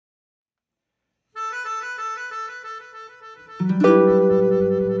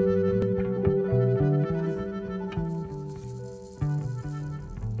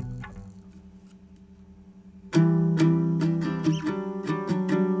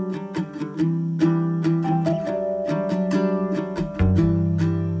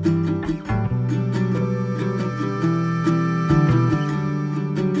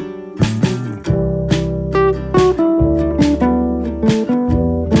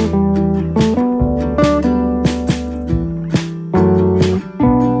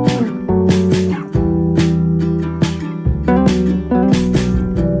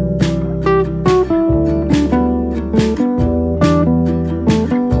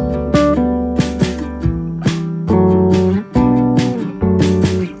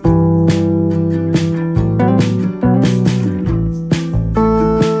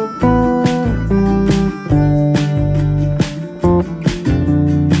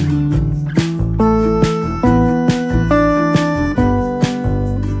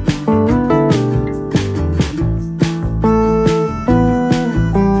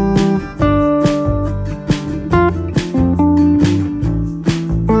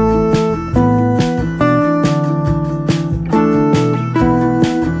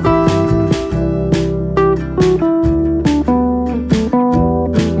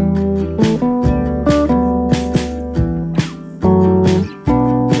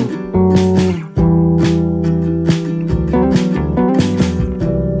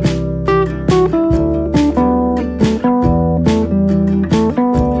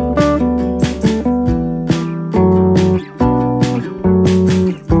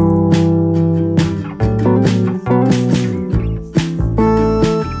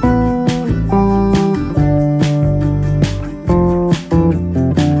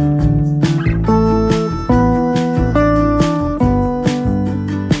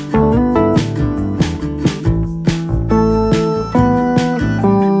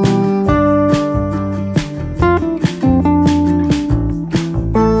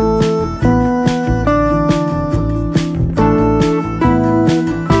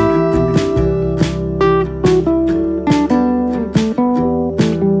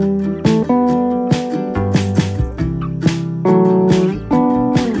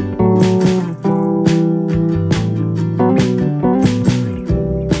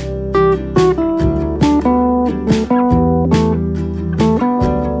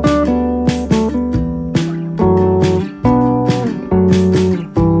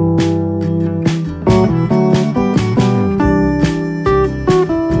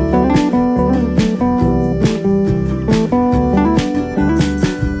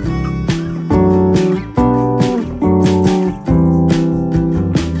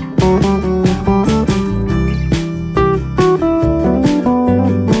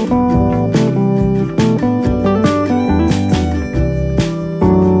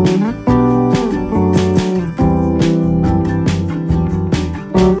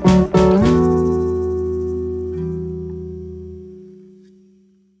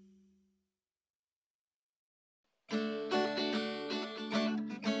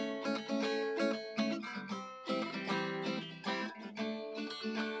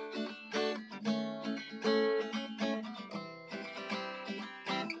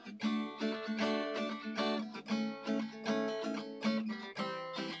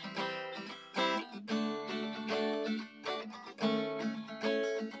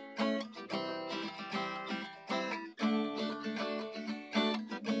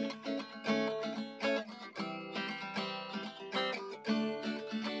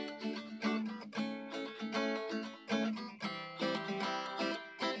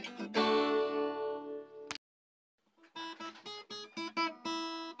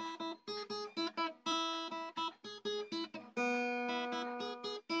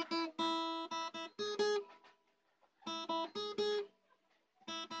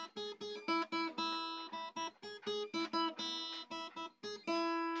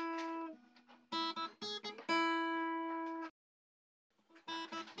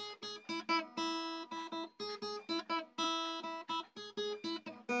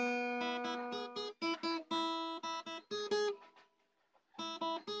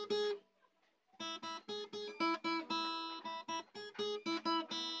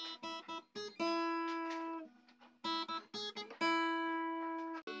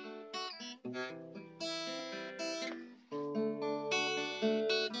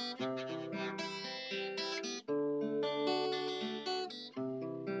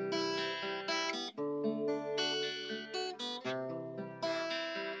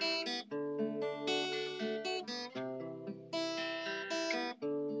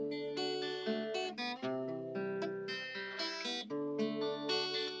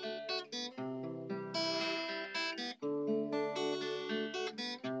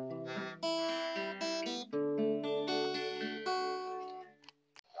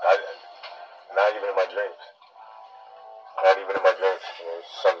not even in my dreams. Not even in my dreams. You know, it's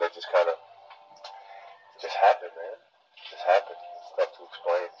something that just kind of just happened, man. Just happened. It's tough to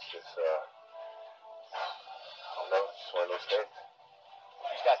explain. It's just, I don't know. It's just one of those things.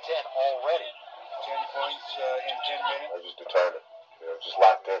 He's got 10 already. 10 points in 10 minutes. I was just determined. You know, just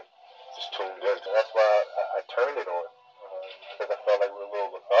locked in. Just tuned in. And that's why I turned it on. Because I felt like we were a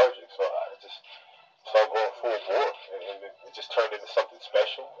little lethargic. So I just started going full bore. And it just turned into something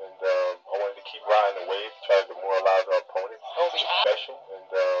special. And I wanted to keep riding the wave, try to demoralize our opponents. Special. And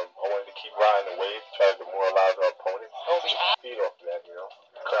I wanted to keep riding the wave, try to demoralize our opponents. Feed off of that, you know.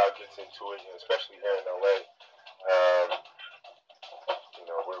 The crowd gets into it, and especially here in LA. You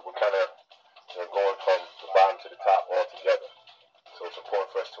know, we're kind of going from the bottom to the top all together. So it's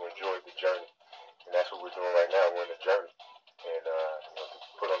important for us to enjoy the journey. And that's what we're doing right now. We're in the journey. And to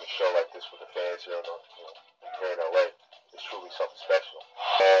put on a show like this with the fans here, here in LA is truly something special.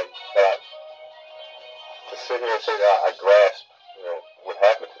 But to sit here and say that I grasp, what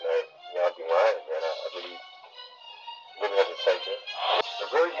happened tonight, I'd be lying, man. I really hasn't sank in. It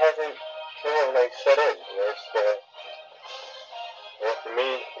really hasn't, set in. For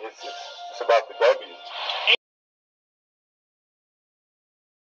me, it's about the W's.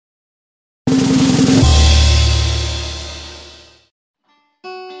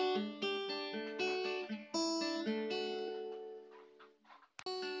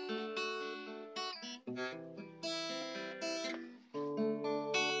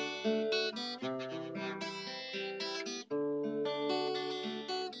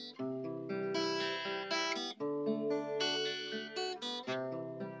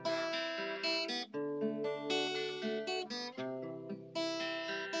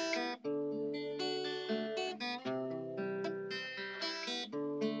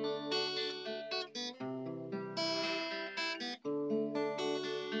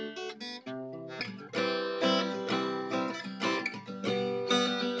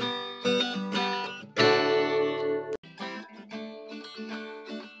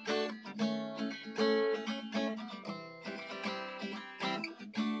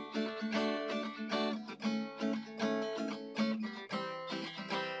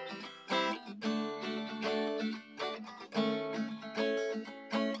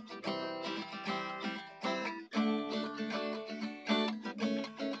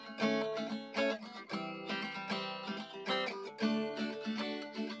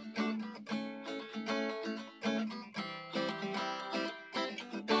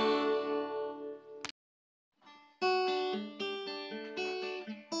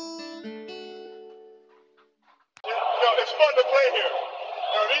 It's fun to play here.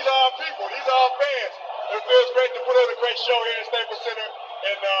 These are our people. These are our fans. It feels great to put on a great show here at Staples Center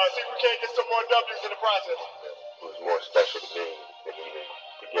and see if we can't get some more W's in the process. It was more special to me than even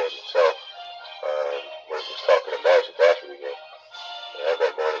the game itself. When we was talking to Magic after the game, that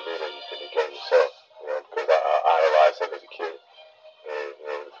meant more to me than the game itself. Because I idolized him as a kid.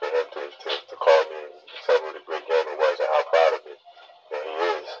 And for him to call me and tell me what a great game it was and how proud of me that he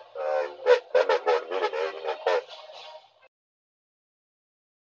is, that meant more to me than 81 points.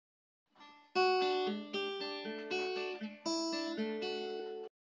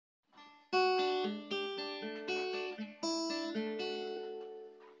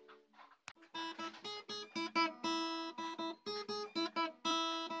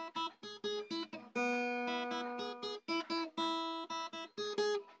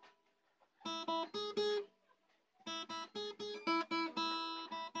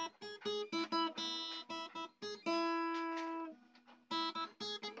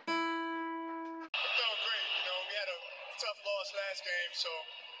 Tough loss last game, so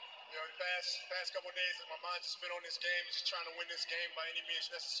the past couple of days, my mind's just been on this game, just trying to win this game by any means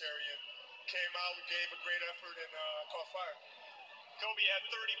necessary. And came out, we gave a great effort, and caught fire. Kobe had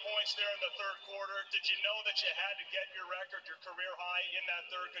 30 points there in the third quarter. Did you know that you had to get your record, your career high, in that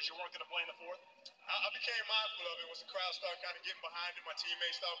third because you weren't going to play in the fourth? I became mindful of it once the crowd started kind of getting behind it. My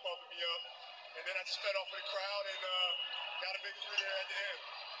teammates started pumping me up, and then I just fed off of the crowd and got a big three there at the end.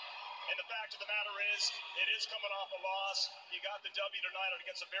 And the fact of the matter is, it is coming off a loss. You got the W tonight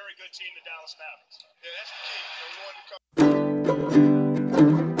against a very good team, the Dallas Mavericks. Yeah, that's the key. We wanted to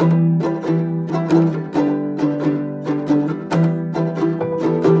come.